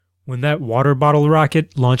When that water bottle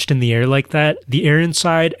rocket launched in the air like that, the air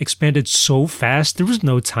inside expanded so fast, there was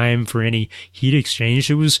no time for any heat exchange.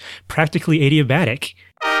 It was practically adiabatic.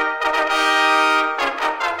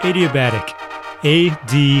 Adiabatic.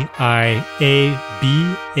 A-D-I-A-B-A-T-I-C.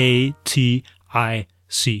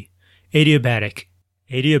 Adiabatic.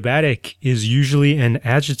 Adiabatic is usually an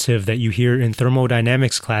adjective that you hear in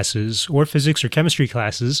thermodynamics classes or physics or chemistry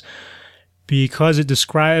classes because it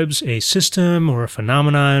describes a system or a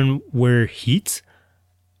phenomenon where heat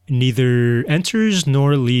neither enters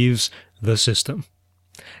nor leaves the system.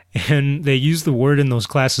 And they use the word in those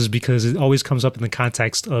classes because it always comes up in the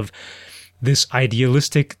context of this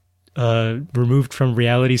idealistic, removed from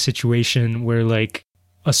reality situation where, like,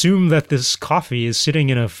 assume that this coffee is sitting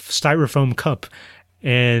in a styrofoam cup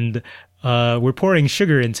and we're pouring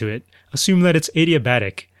sugar into it. Assume that it's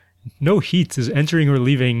adiabatic. No heat is entering or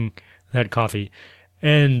leaving that coffee.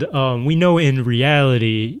 And we know in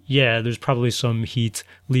reality, yeah, there's probably some heat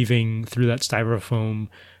leaving through that styrofoam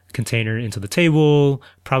container into the table.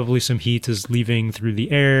 Probably some heat is leaving through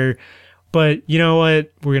the air. But you know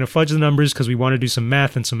what? We're going to fudge the numbers because we want to do some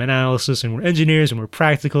math and some analysis, and we're engineers and we're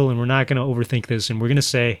practical and we're not going to overthink this. And we're going to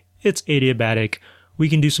say it's adiabatic. We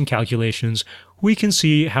can do some calculations. We can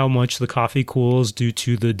see how much the coffee cools due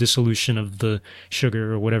to the dissolution of the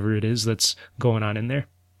sugar or whatever it is that's going on in there.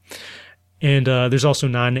 And there's also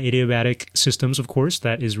non-adiabatic systems, of course.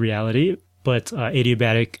 That is reality. But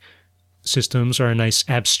adiabatic systems are a nice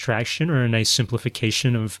abstraction or a nice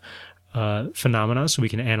simplification of phenomena, so we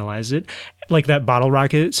can analyze it. Like that bottle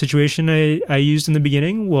rocket situation I used in the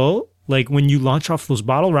beginning. Well, like when you launch off those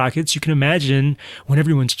bottle rockets, you can imagine when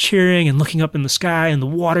everyone's cheering and looking up in the sky and the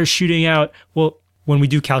water shooting out. Well, when we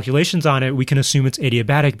do calculations on it, we can assume it's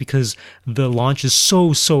adiabatic because the launch is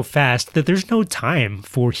so fast that there's no time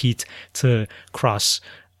for heat to cross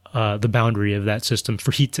the boundary of that system,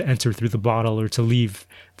 for heat to enter through the bottle or to leave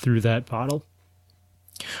through that bottle.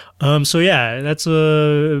 So yeah, that's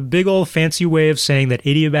a big old fancy way of saying that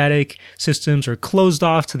adiabatic systems are closed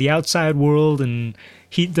off to the outside world and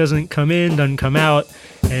heat doesn't come in, doesn't come out.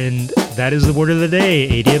 And that is the word of the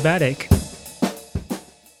day, adiabatic.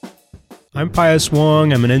 I'm Pius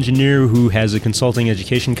Wong. I'm an engineer who has a consulting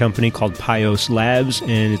education company called Pios Labs,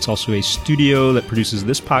 and it's also a studio that produces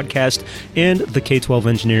this podcast and the K-12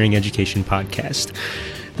 Engineering Education Podcast.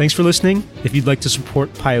 Thanks for listening. If you'd like to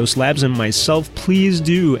support Pios Labs and myself, please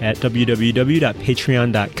do at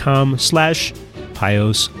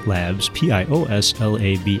www.patreon.com/Pios Labs,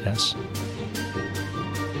 Pioslabs.